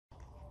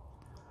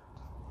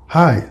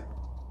Hi,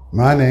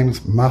 my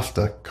name's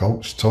Master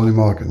Coach Tony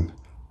Morgan,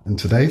 and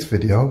today's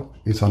video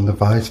is on the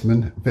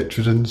Weissman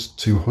Vitrudens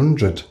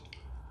 200.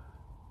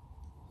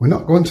 We're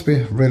not going to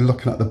be really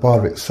looking at the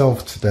bar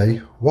itself today.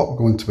 What we're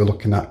going to be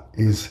looking at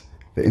is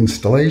the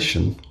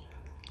installation,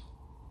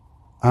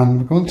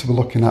 and we're going to be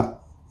looking at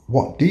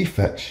what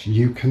defects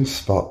you can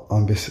spot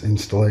on this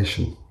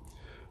installation.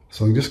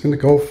 So I'm just going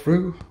to go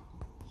through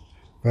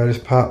various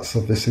parts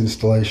of this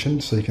installation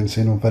so you can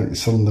see an unvented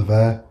cylinder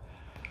there.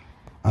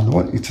 And I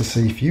want you to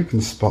see if you can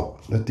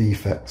spot the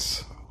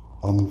defects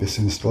on this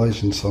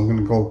installation. So I'm going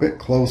to go a bit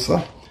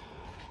closer.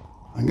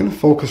 I'm going to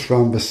focus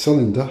around the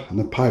cylinder and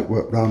the pipe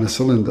work around the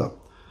cylinder.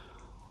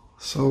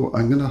 So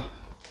I'm going to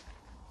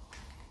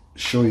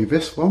show you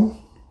this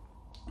one.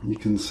 You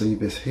can see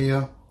this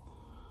here.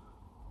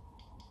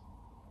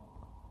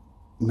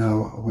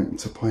 Now I want you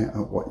to point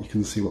out what you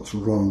can see what's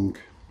wrong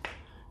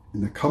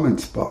in the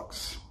comments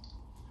box.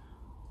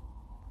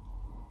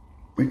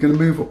 We're going to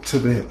move up to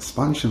the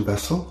expansion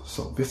vessel.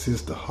 So this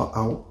is the hot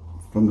out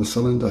from the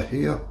cylinder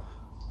here,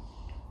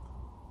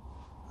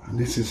 and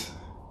this is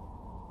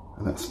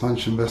an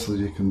expansion vessel,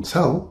 you can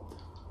tell.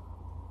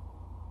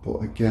 But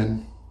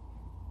again,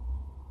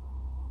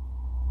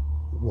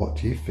 what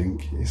do you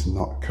think is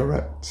not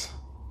correct?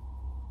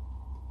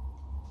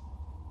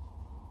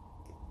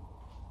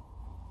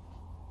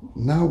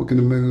 Now we're going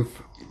to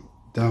move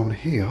down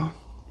here.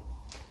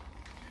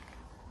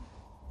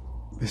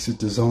 This is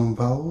the zone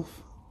valve.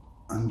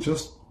 And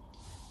just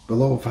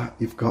below that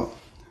you've got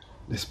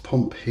this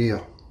pump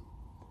here.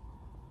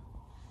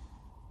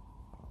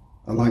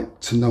 I'd like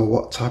to know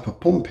what type of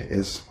pump it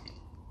is.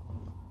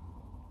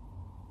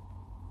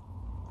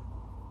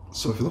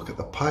 So if you look at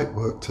the pipe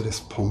work to this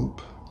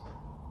pump,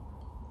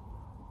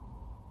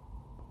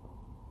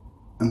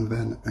 and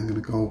then I'm going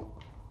to go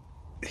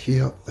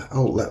here, the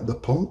outlet of the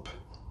pump,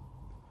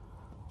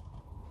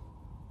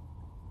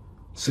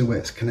 see where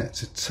it's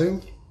connected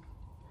to.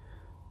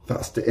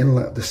 That's the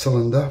inlet of the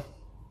cylinder.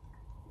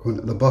 Going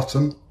at the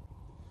bottom.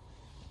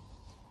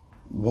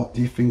 What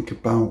do you think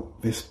about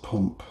this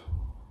pump?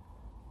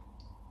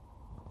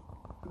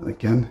 And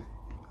again,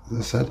 as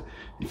I said,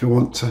 if you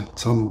want to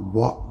tell me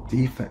what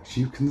defects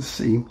you can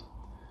see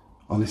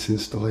on this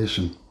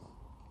installation.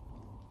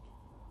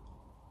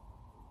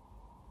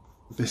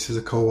 This is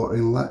a cold water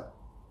inlet,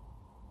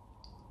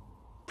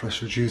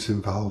 pressure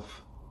reducing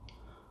valve.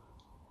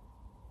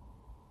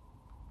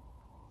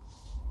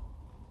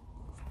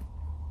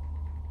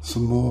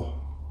 Some more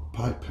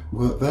pipe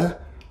work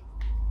there.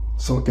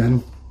 So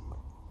again,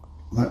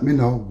 let me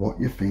know what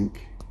you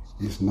think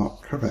is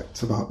not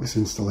correct about this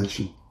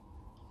installation.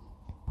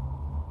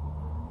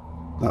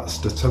 That's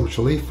the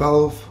temperature relief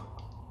valve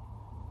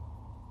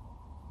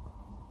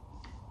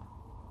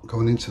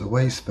going into the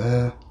waste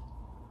there,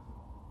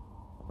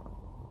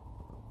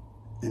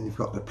 and you've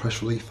got the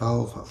pressure relief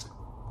valve that's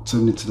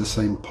turned into the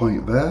same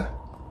point there.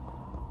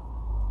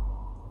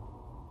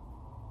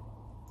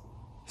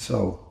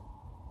 So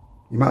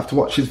you might have to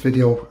watch this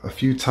video a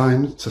few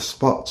times to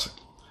spot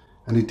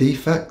any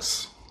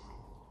defects.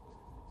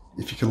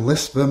 If you can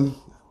list them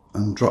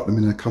and drop them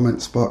in the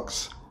comments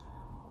box,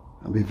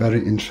 it'll be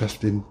very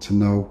interesting to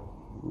know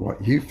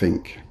what you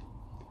think.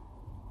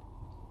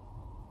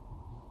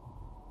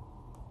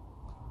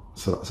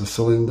 So that's a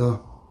cylinder.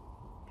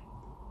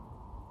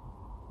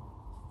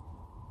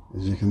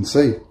 As you can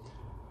see,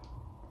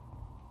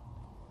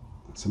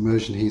 it's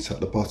immersion heater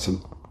at the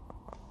bottom.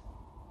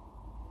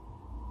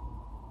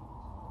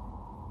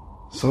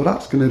 So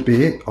that's going to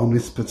be it on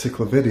this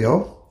particular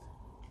video,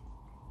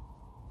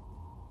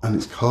 and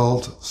it's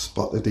called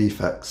Spot the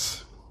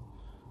Defects.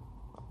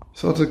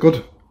 So it's a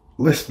good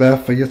list there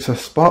for you to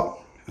spot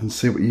and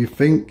see what you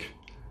think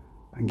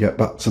and get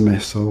back to me.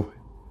 So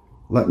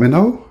let me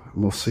know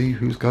and we'll see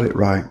who's got it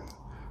right.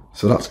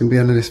 So that's going to be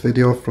the end of this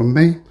video from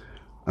me,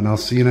 and I'll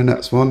see you in the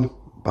next one.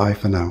 Bye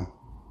for now.